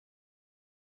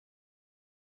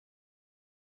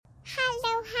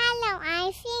Hello,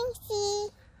 I'm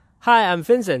Vincy. Hi, I'm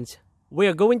Vincent. We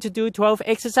are going to do 12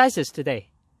 exercises today.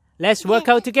 Let's work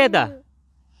out together.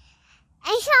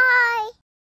 Enjoy!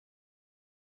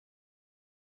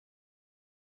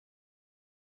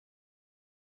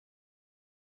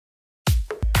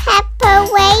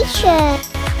 Preparation.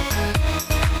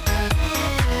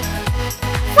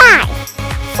 5,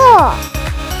 4,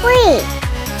 3,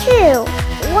 2,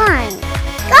 1,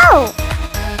 go!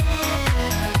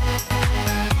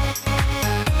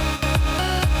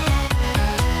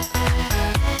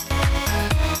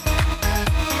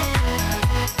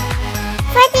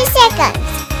 Seconds.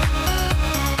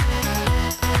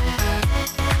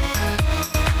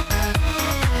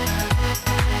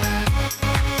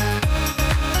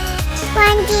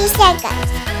 20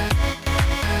 seconds.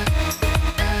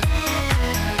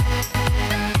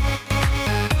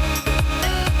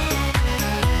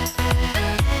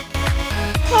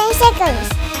 10 seconds.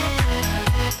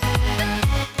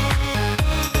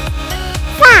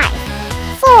 5,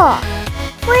 4,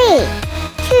 3,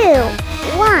 2,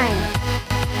 1.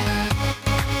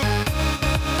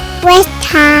 Rest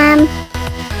time.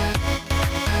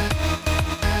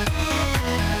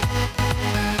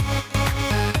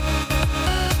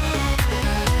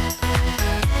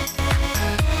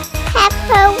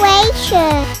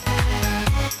 Preparation.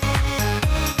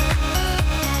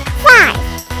 5,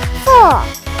 4,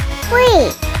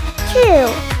 3, 2,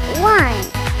 1,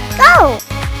 go!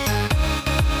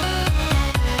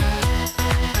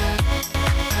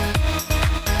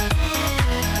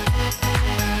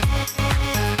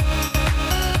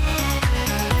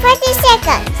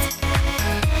 Seconds.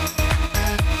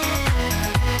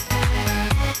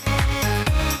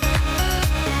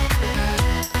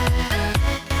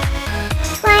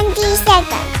 20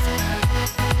 seconds.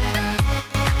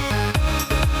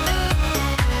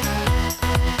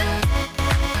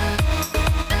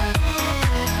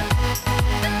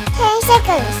 10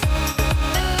 seconds.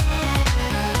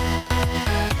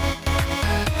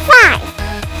 5,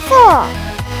 4,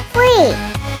 3,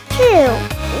 2,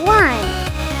 1.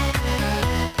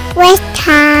 Rest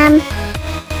time.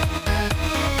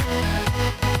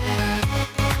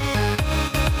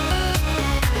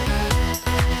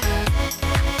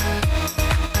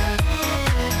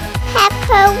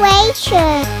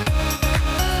 Preparation.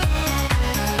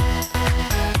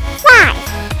 5,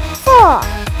 4,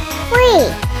 3,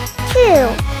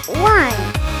 2, 1,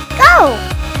 go!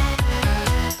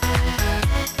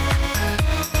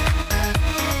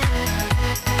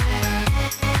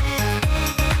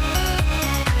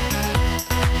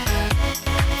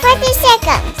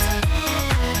 Seconds.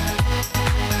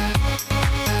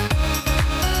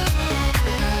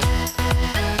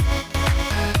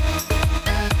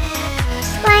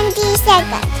 20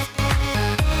 seconds.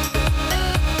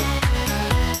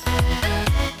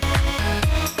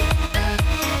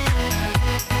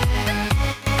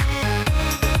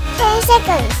 10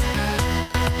 seconds.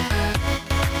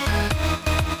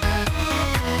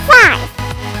 5,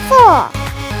 4,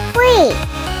 3,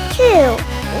 2,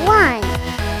 1.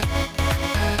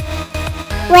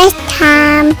 Rest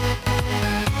time.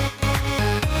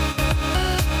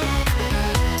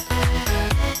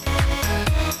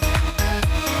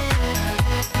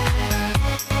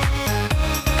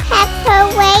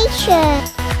 Preparation.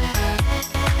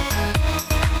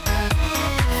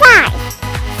 5,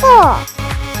 4,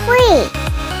 3,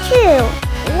 2,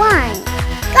 1,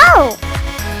 go!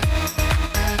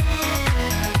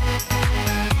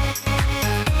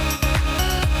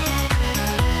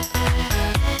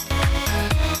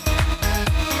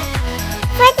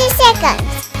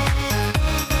 Seconds.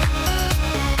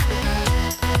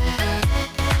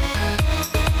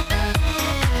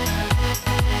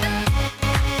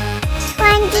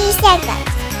 20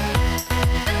 seconds.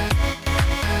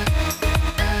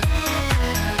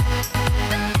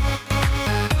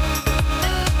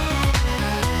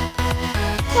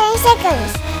 10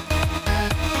 seconds.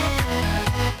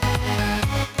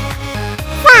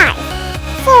 5,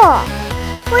 4,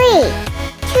 3,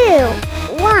 2,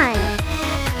 1.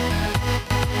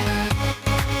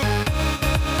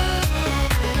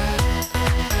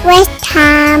 Rest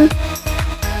time.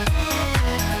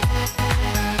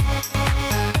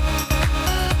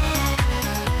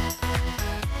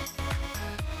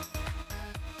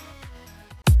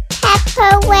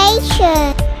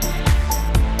 Preparation.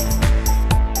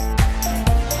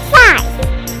 5,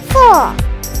 4,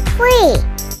 3,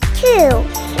 2,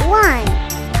 1,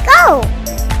 go!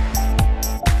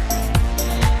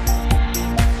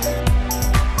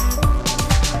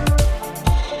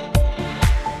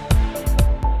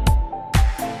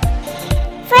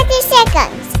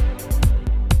 seconds.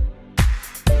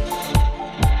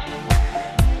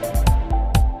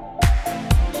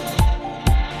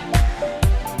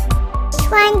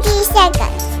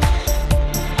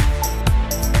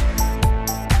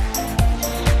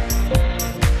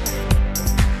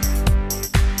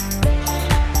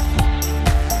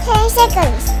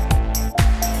 seconds.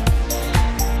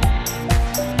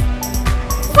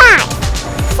 5,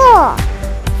 4,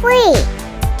 3,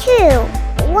 2,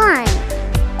 1.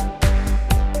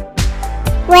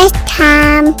 Rest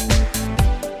time.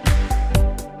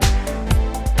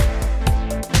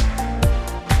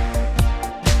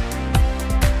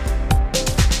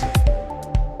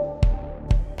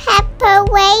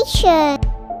 Preparation.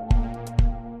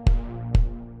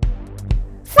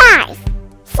 5,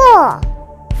 4,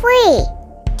 3,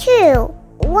 2,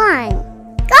 1.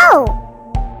 Go!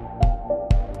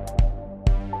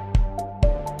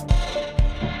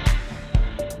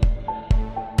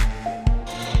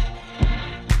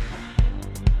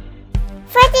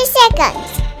 30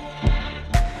 seconds.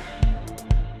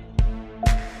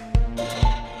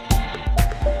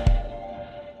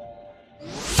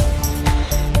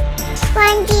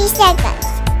 20 seconds.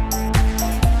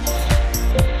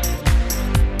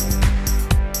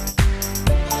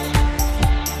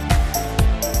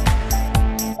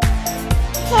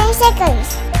 10 seconds.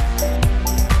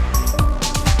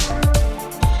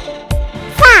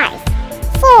 5,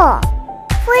 4,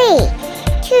 3,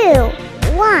 2,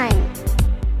 1.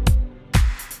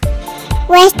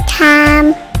 Rest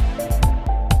time.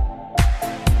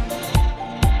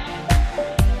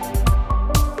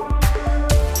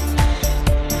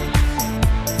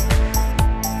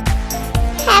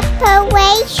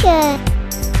 Preparation.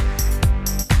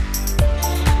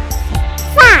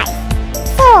 5,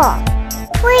 4,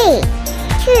 3,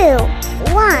 2,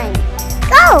 1.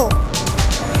 Go!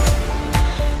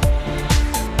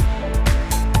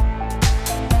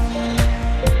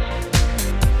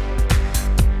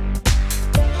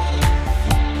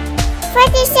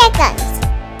 30 seconds.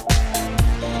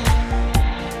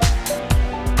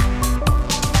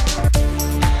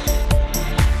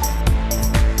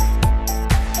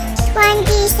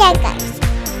 20 seconds.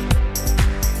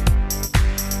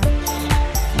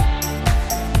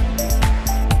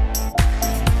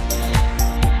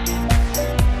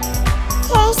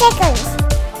 10 seconds.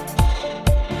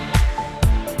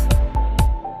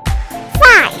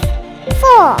 5,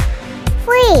 4,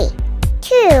 3,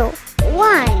 2,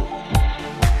 1.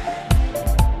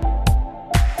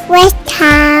 Rest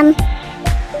time.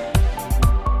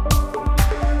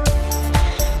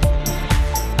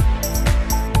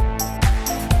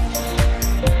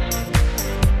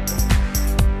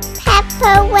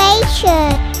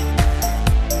 Preparation.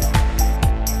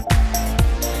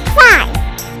 5,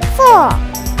 4,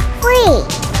 3,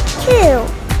 2,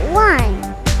 1.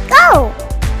 Go!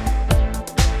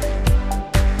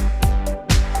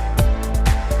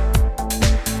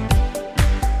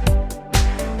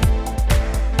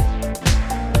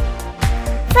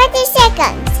 30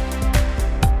 seconds.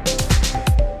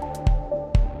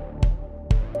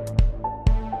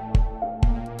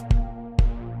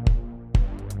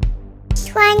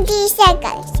 20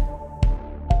 seconds.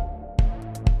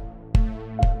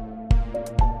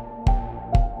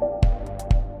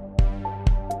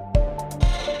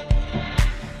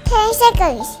 10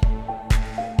 seconds.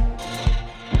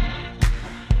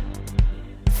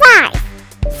 5,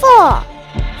 4,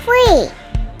 3,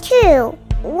 2,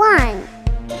 1.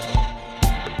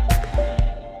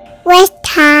 Rest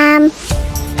time.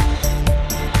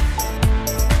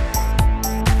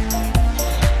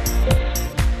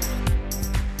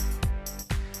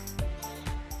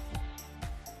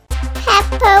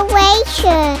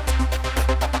 Preparation.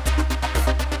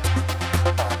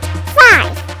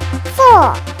 5,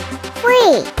 4,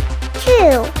 3,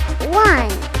 2, 1.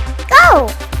 Go!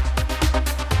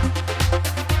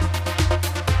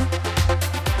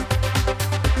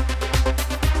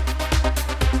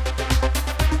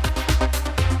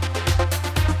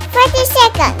 30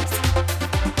 seconds.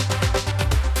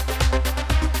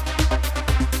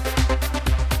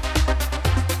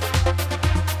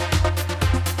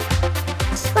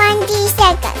 20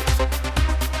 seconds.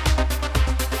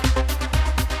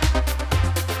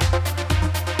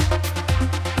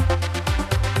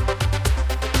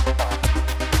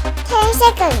 10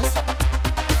 seconds.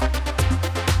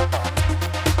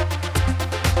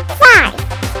 5,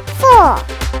 4,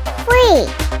 3,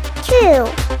 2,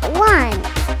 1.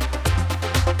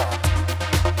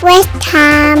 Rest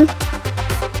time.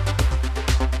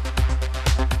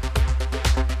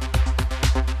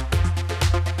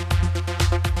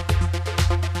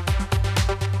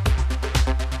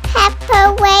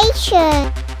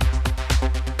 Preparation.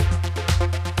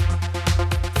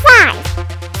 5,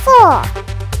 4,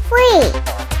 3,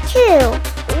 2,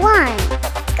 1.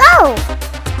 Go!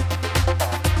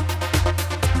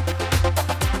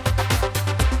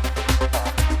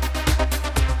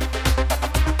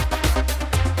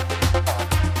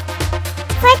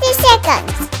 30 seconds.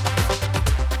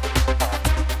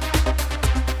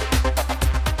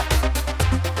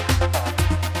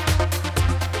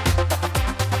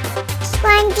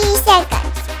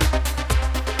 seconds.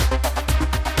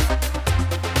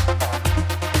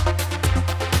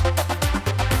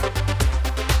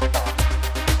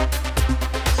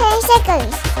 10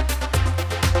 seconds.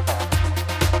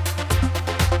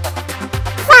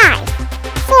 5,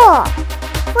 4,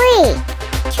 3,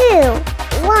 2,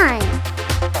 1.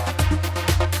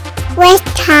 Rest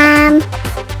time.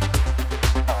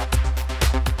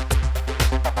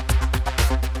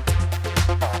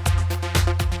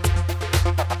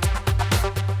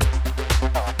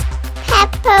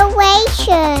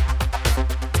 Preparation.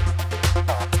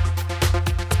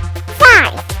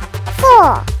 5,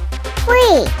 4,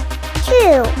 3,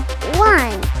 2,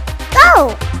 1,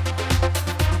 go!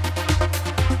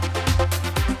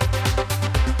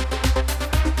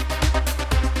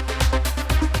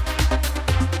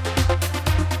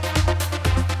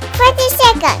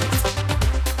 Seconds.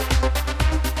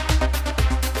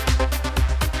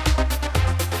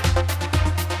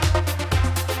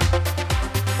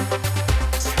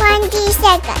 20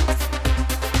 seconds.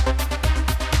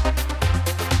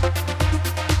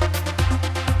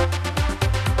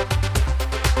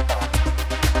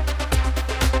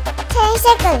 10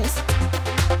 seconds.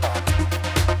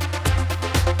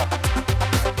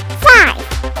 5,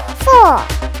 4,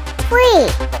 3,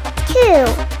 2,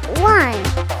 1.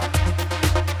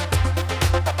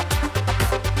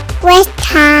 Rest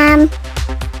time.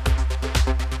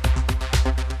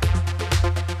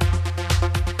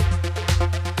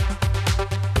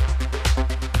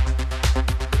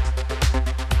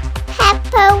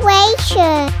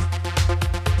 Preparation.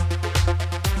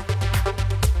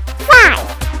 5,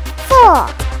 4,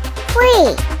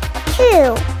 3,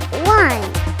 2, 1,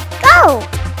 go!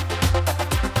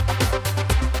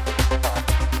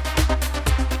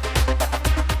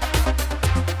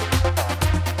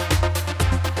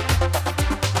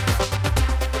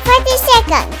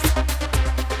 Seconds.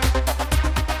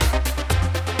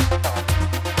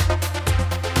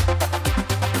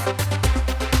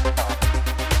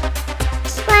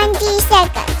 20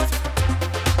 seconds.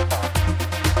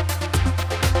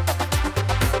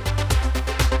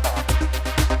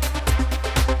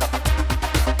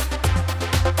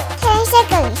 10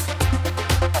 seconds.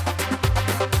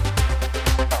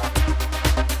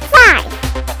 5,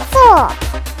 4,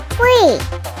 3,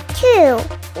 2,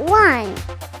 1.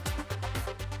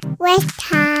 Rest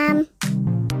time.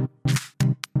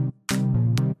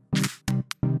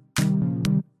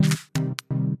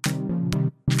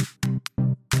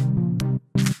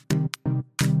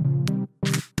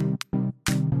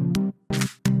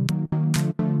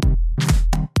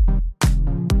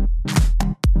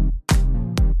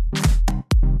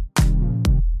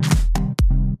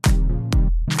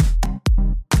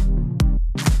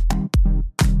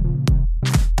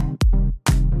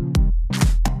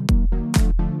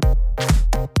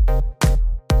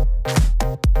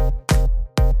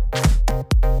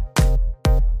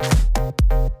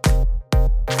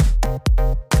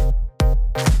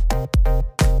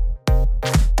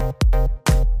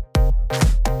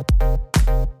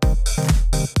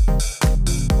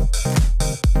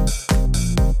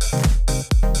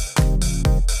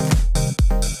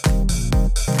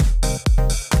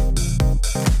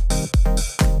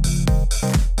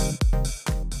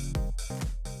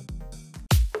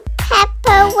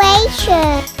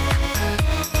 Preparation.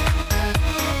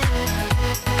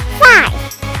 5,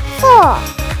 4,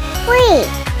 3,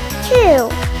 2,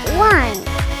 1,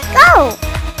 go!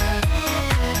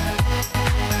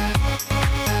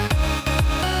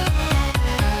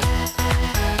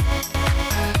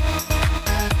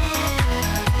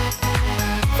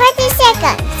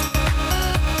 Seconds.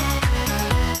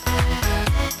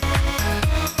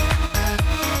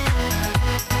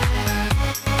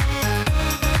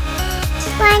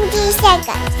 20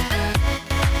 seconds.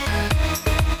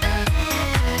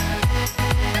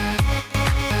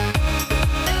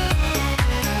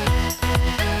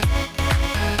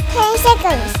 10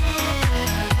 seconds.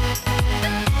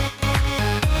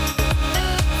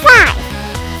 5,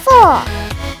 4,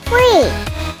 3,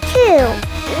 2,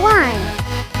 1.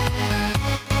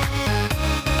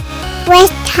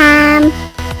 Rest time.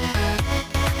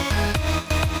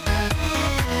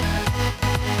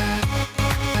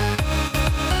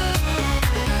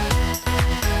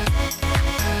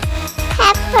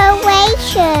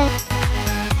 Preparation.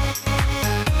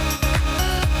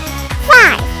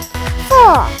 5,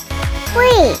 4,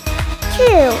 3,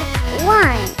 2,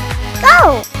 1, go!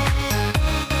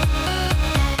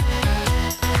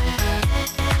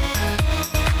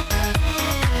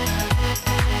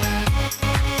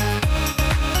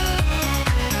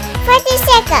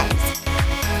 Seconds.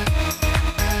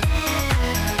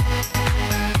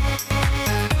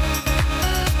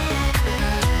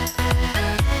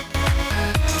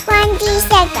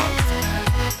 seconds.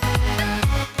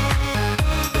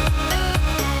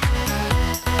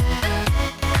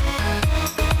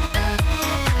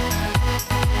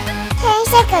 10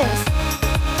 seconds.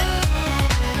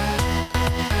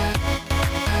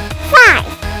 5,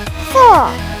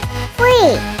 4,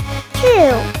 3,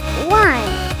 2, 1.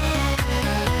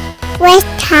 Rest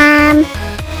time.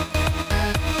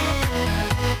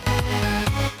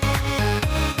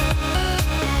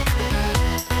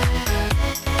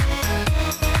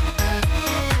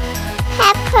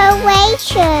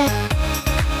 Preparation.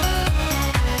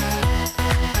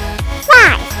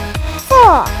 5,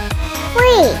 4,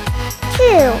 3,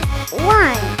 2,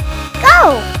 1, go!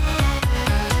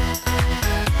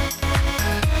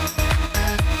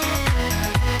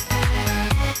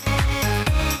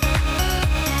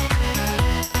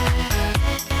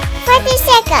 30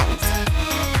 seconds.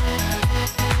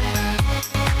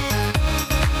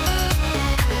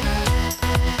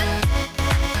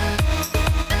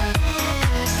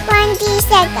 20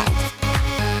 seconds.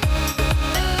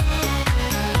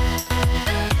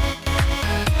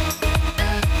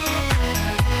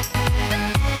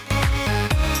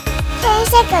 10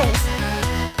 seconds.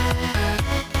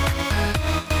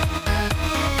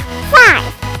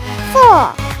 5,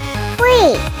 4,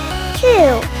 3,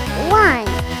 2, 1.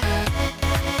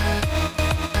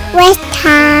 Rest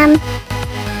time.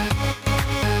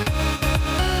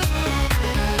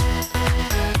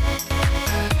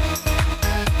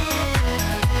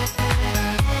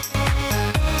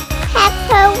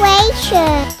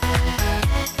 Preparation.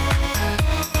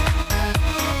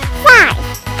 5,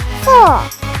 4,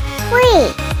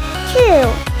 3,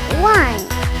 2, 1,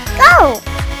 go!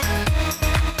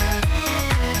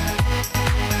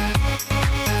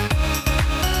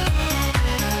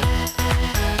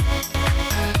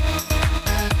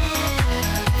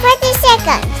 30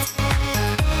 seconds.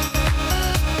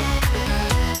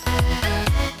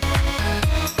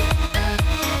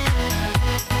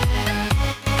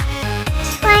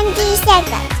 20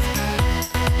 seconds.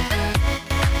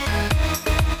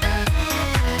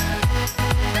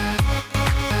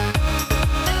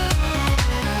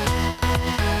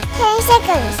 10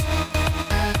 seconds.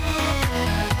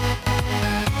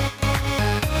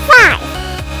 5,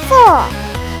 4,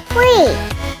 3,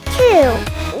 2,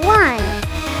 1.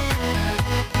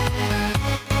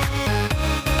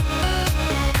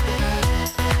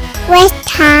 Rest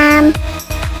time.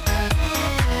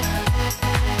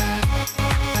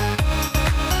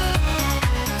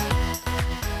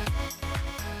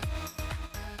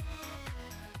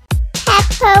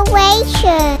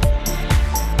 Preparation.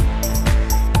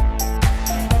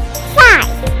 5,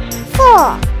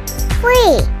 4,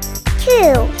 3,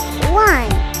 2, 1,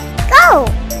 go!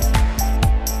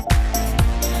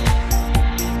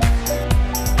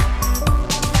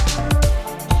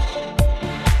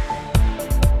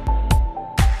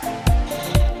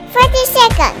 30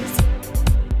 seconds.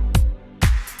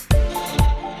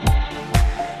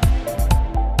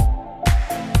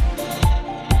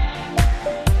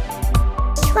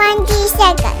 20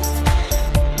 seconds.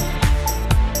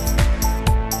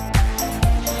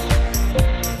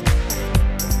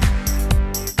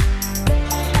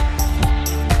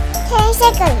 10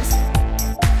 seconds.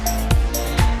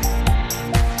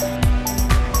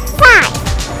 5,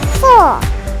 4,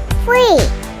 3,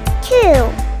 2,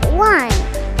 1.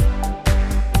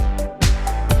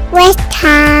 Rest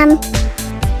time.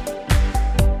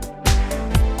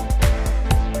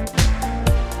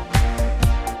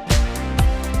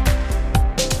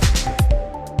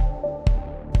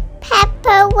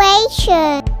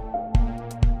 Preparation.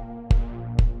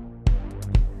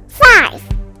 5,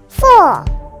 4,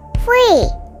 3,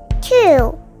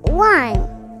 2, 1,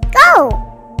 go!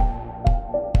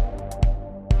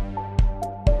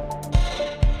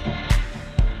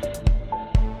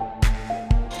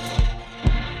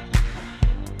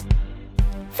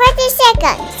 30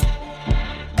 seconds.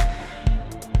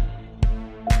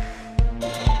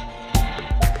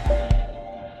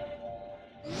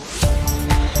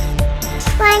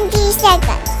 20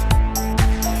 seconds.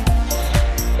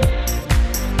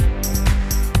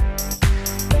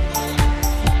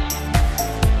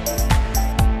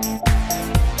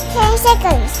 10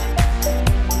 seconds.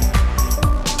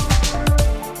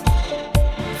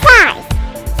 5,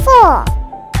 4,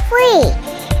 3,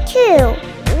 2,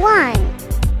 1.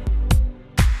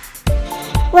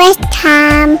 Rest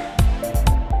time.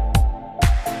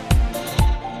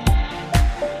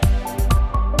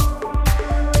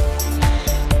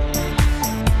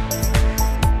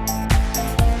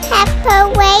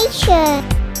 Preparation.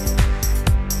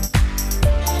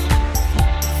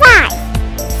 5,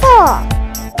 4,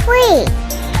 3,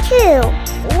 2,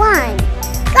 1,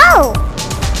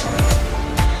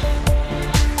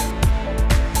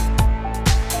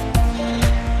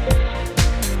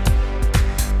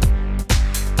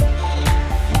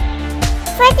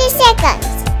 30 seconds.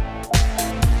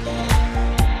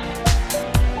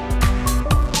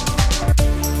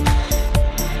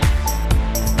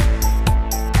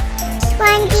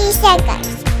 20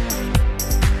 seconds.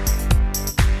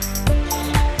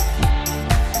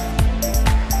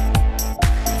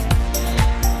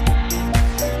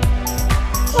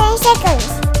 10 seconds.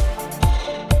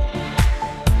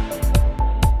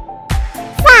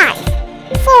 5,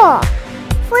 4,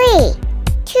 3,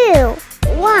 2,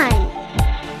 1.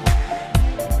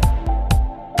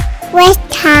 Rest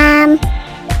time.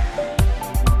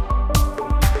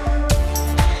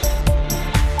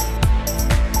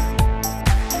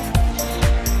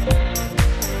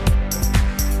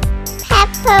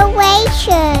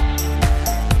 Preparation.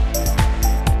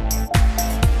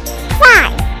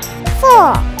 5,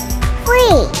 4,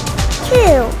 3,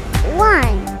 2,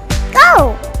 1.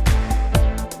 Go!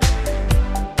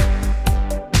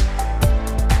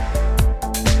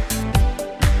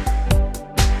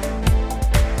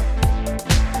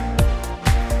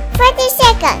 30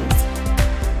 seconds.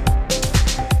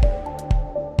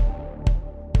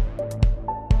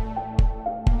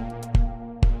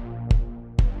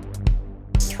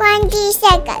 20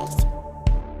 seconds.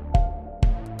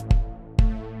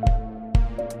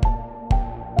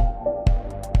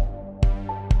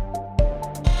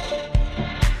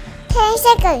 10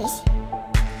 seconds.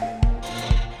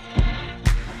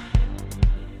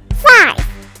 5,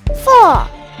 4,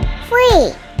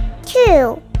 3,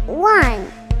 2,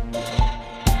 1.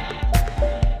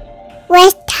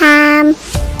 Rest time.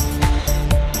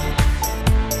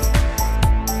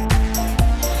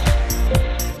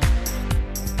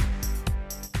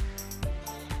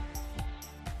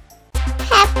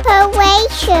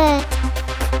 Preparation.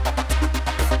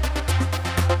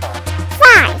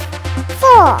 5,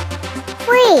 4,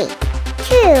 3,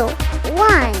 2,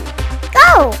 1.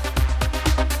 Go!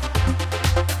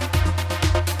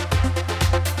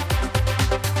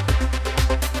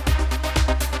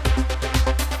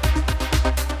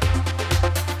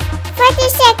 30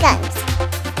 seconds.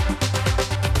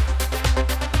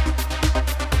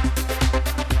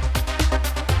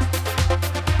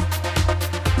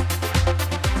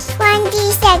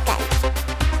 20 seconds.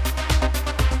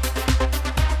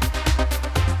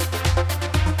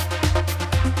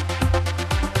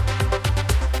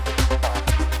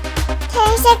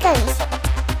 10 seconds.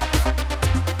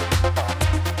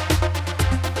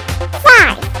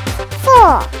 5,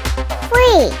 4,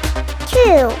 3,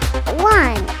 2,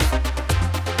 1.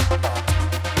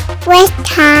 Rest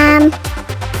time.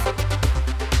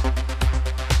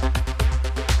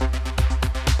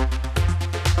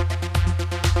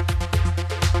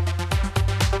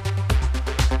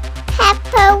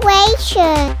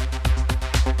 Preparation.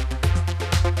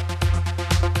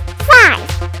 5,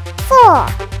 4,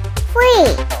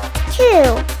 3,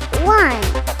 2, 1.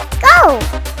 Go!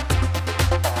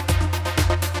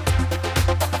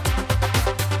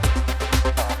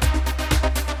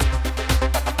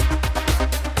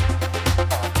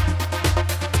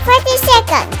 30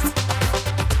 seconds.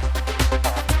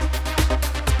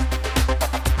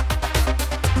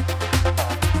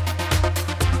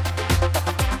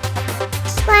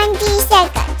 20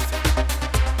 seconds.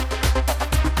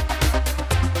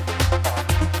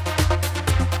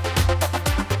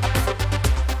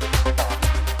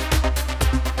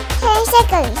 10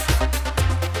 seconds.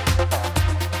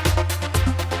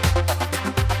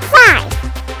 5,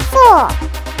 4,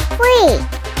 3,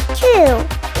 2,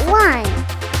 1.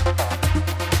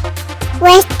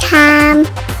 Rest time.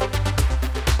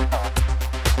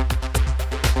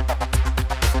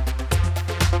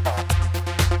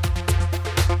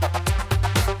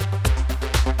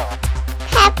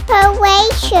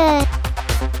 Preparation.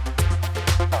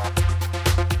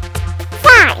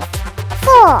 5,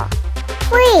 4,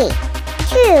 3,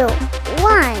 2,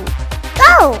 1.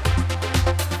 Go!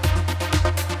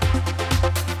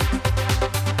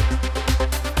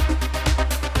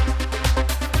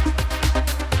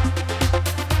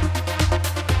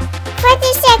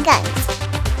 30 seconds.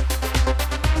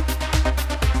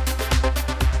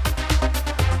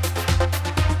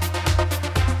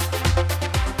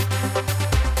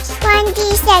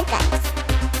 20 seconds.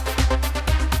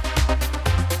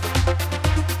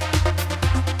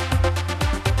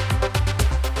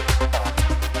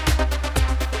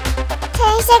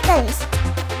 10 seconds.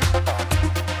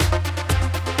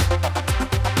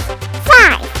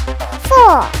 5,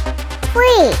 4,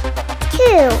 3,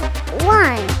 2,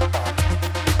 1.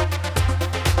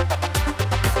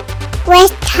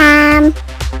 Rest time.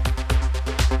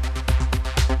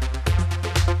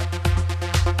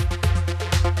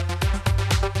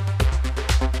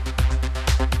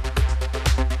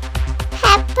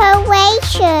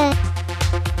 Preparation.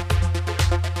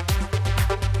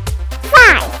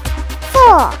 5,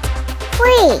 4,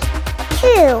 3,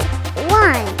 2,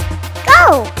 1,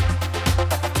 go!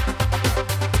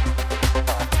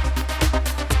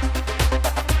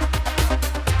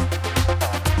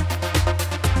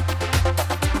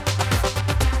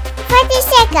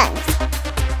 Seconds.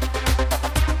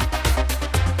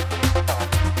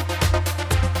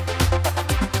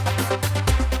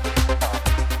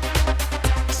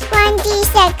 20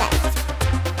 seconds.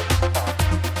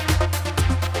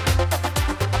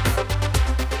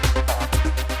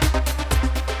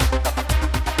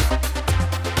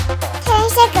 10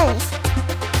 seconds.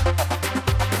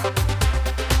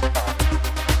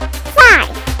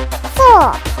 5,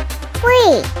 4,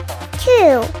 3,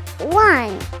 2,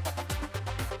 1.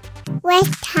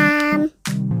 Rest time.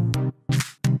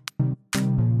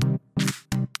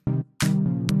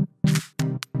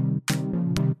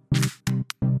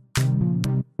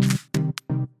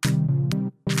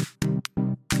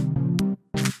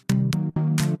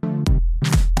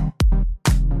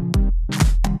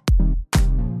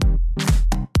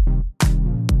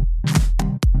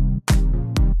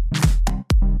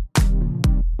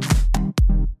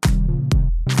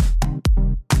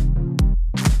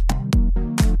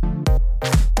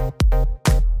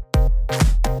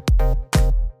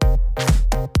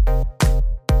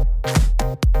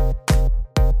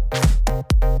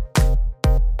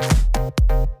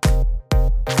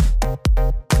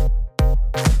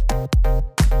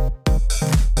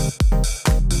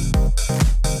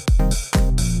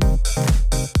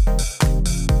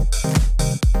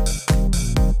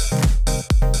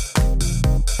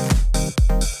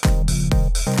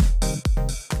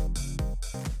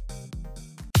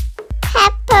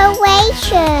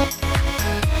 Preparation.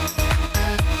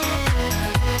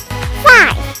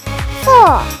 5,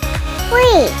 4,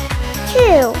 3,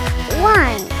 2,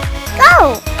 1, go!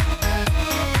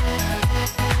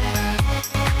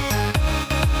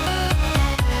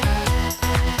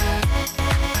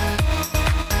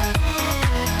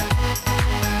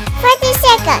 30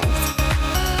 seconds.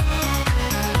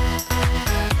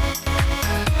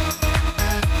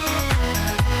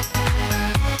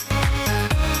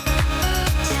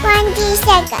 20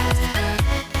 seconds.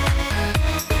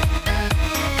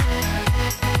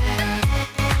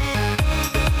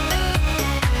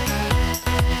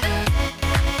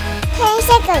 10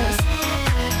 seconds.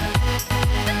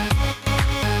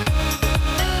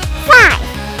 5,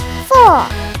 4,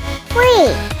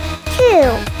 3,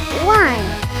 2, 1.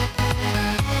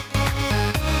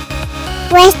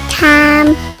 Rest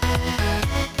time.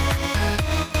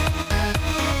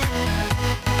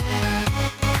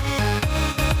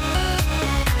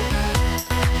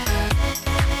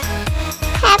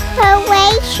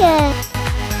 Preparation.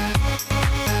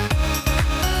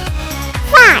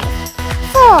 5,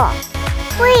 4,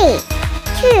 3,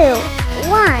 2,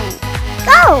 1,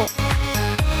 go!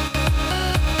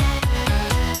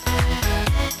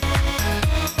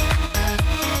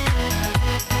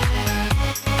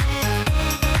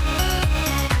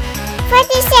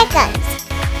 30 seconds.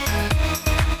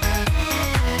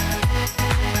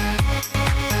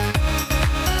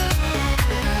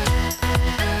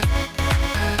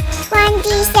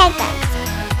 20 seconds.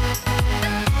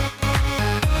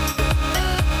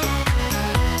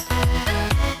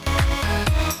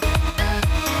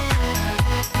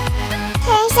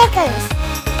 10 seconds.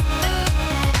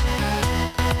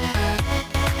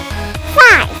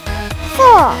 5,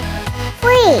 4,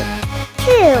 3,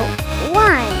 2,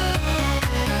 1.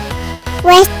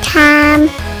 Rest time.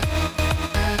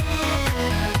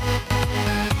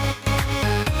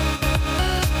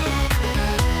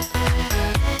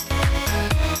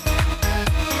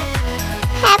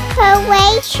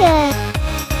 Preparation.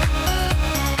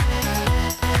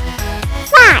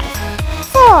 5,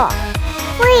 4,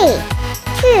 3,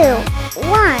 2,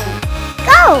 1,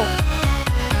 go!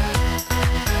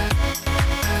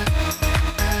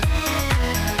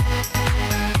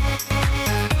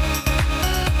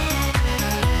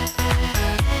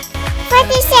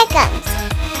 30 seconds.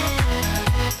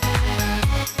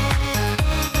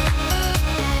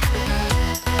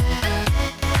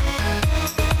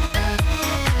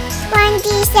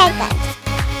 20 seconds.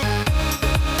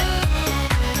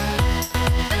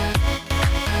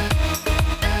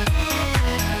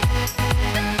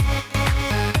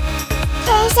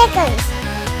 10 seconds.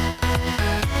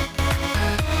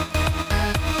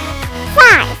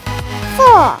 5,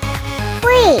 4,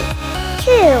 3,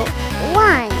 2,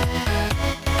 1.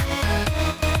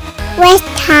 Rest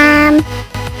time.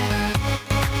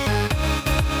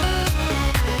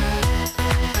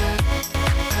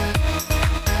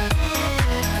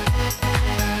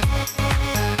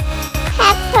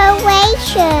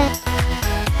 Preparation.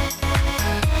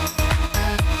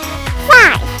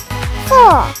 5,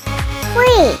 4,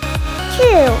 3,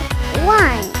 2,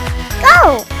 1,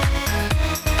 go!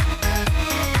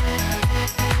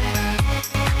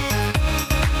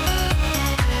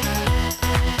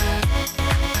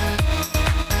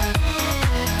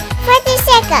 30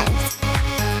 seconds.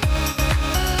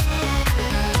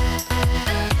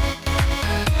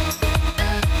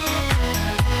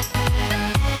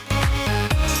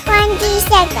 20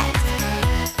 seconds.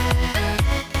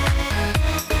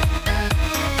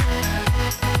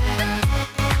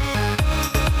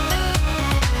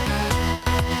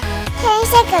 10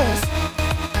 seconds.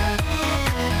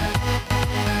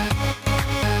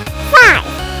 5,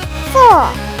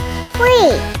 4,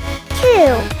 3,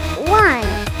 2, 1.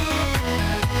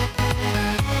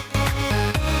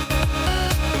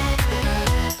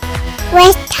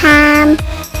 Rest time.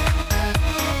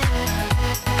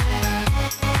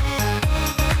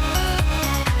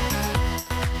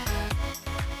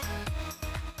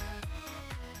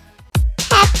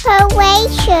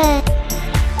 Preparation.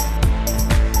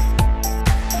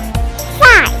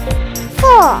 5,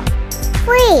 4,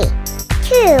 3,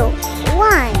 2,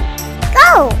 1,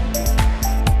 go!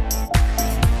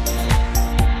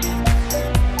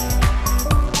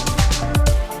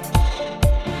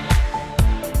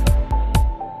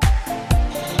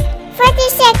 30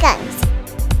 seconds.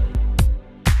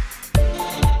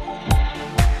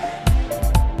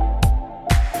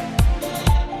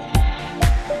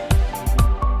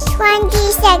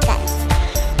 20 seconds.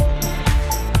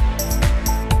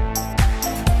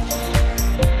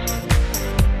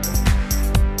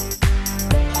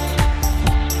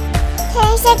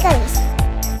 10 seconds.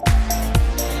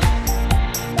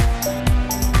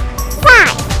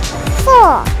 5,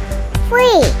 4,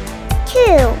 3, 2,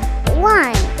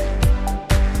 1.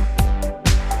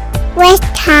 Rest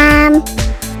time.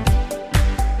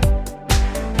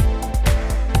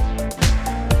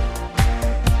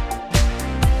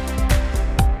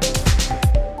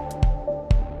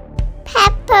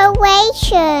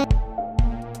 Preparation.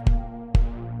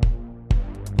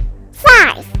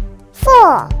 5,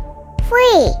 4,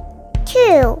 3,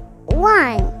 2,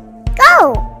 1,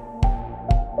 go!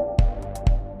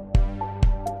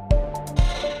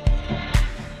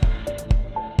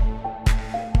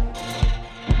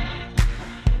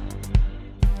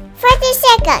 30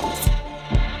 seconds.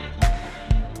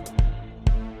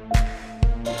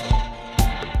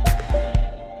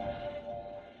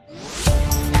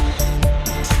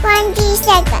 20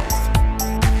 seconds.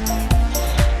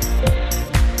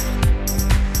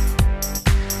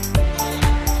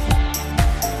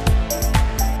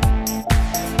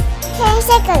 10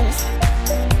 seconds.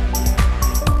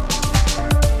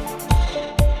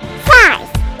 5,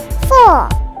 4,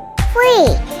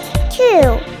 3,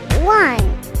 2, 1.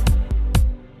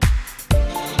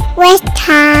 Rest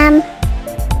time.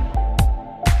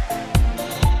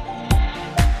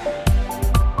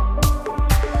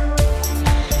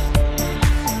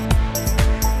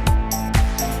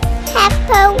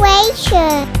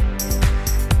 Preparation.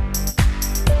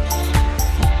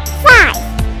 5,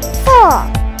 4,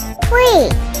 3,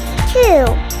 2,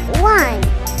 1,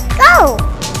 go!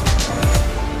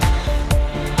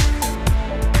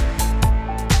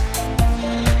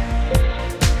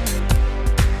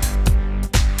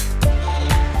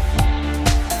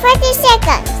 30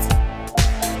 seconds.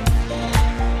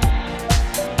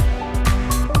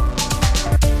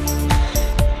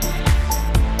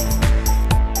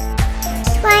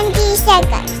 20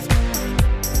 seconds.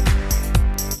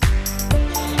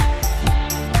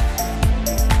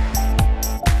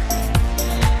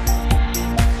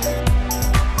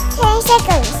 10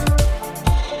 seconds.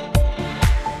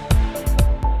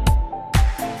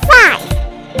 5,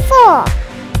 4,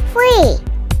 3,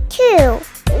 2,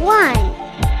 1.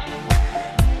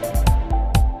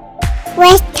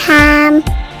 Rest time.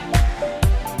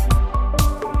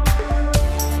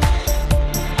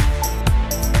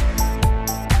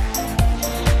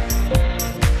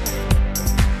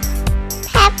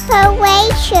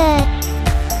 Preparation.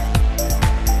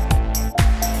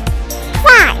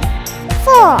 5,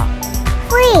 4,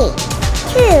 3,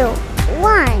 2,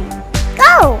 1,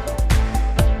 go!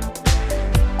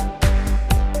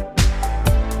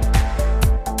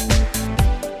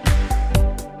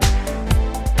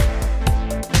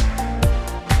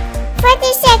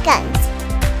 30 seconds.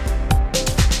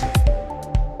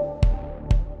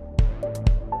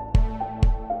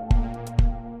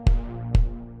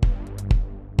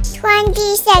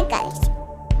 20 seconds.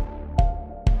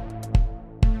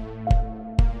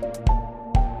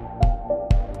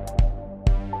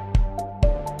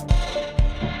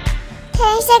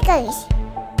 10 seconds.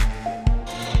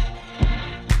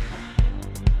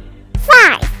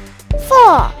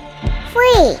 4,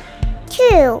 3,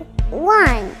 2,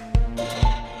 1.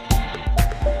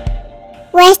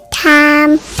 Rest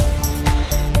time.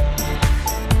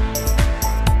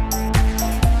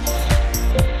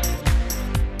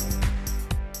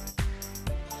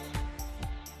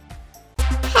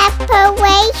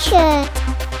 Preparation.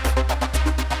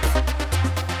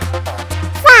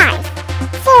 5,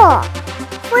 4,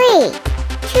 3,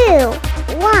 2,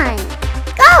 1.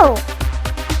 Go!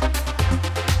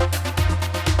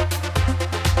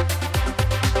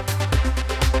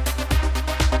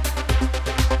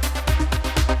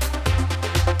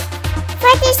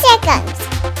 Seconds.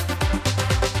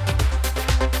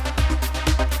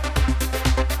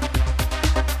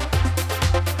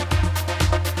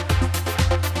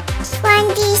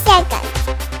 20 seconds.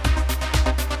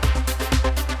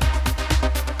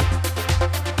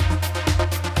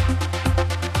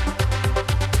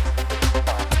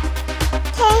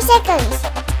 10 seconds.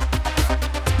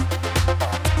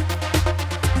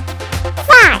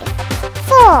 5,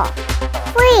 4,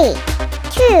 3,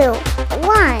 2,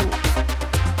 1.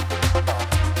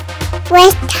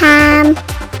 Rest time.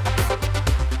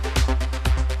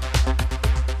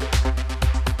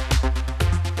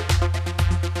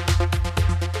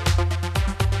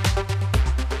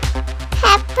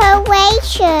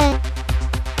 Preparation.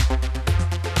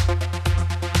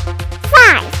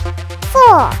 5,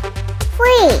 4,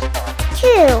 3,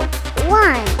 2,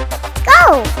 1.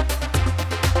 Go!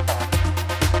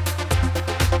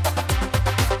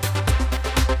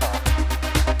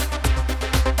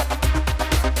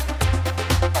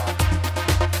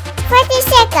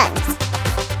 Seconds.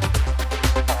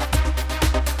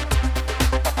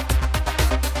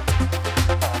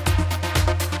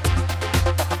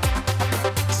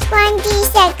 20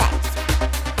 seconds.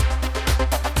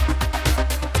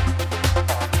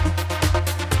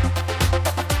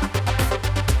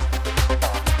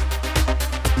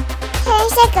 10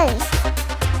 seconds.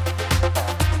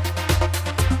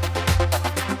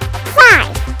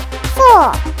 5,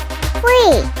 4,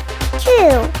 3, 2,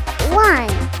 1.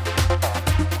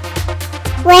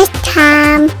 Rest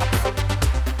time.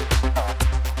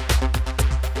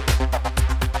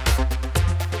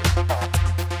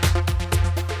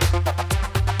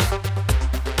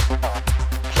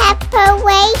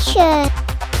 Preparation.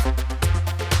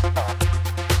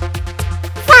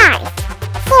 5,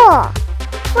 4,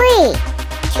 3,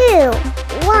 2,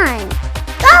 1.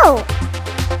 Go!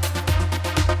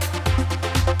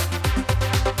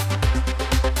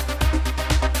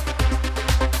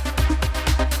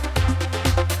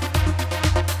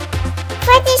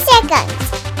 Seconds.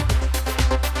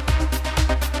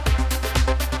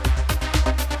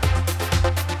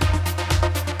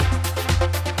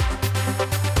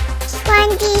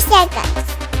 20 seconds.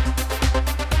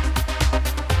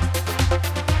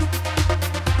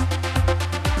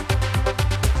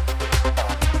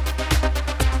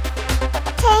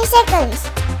 10 seconds.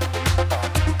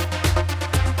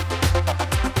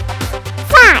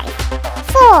 5,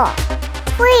 4,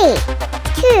 3,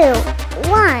 2,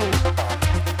 1.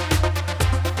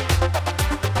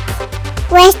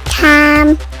 Rest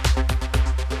time.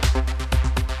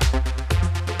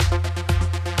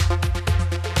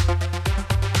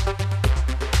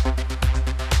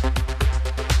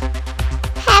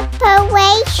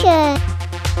 Preparation.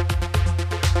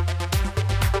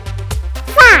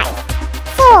 5,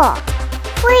 4,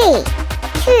 3,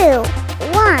 2,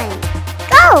 1.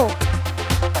 Go!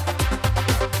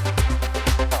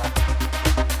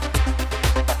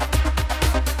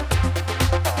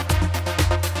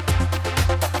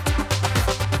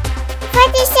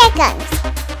 Seconds.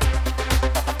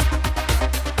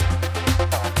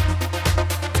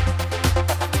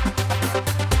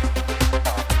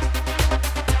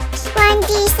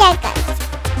 20 seconds.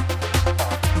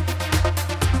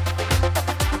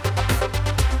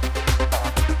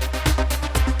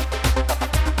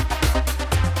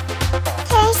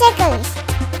 10 seconds.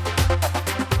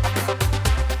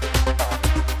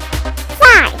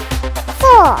 5,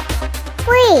 4,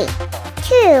 3,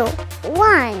 2,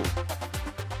 1.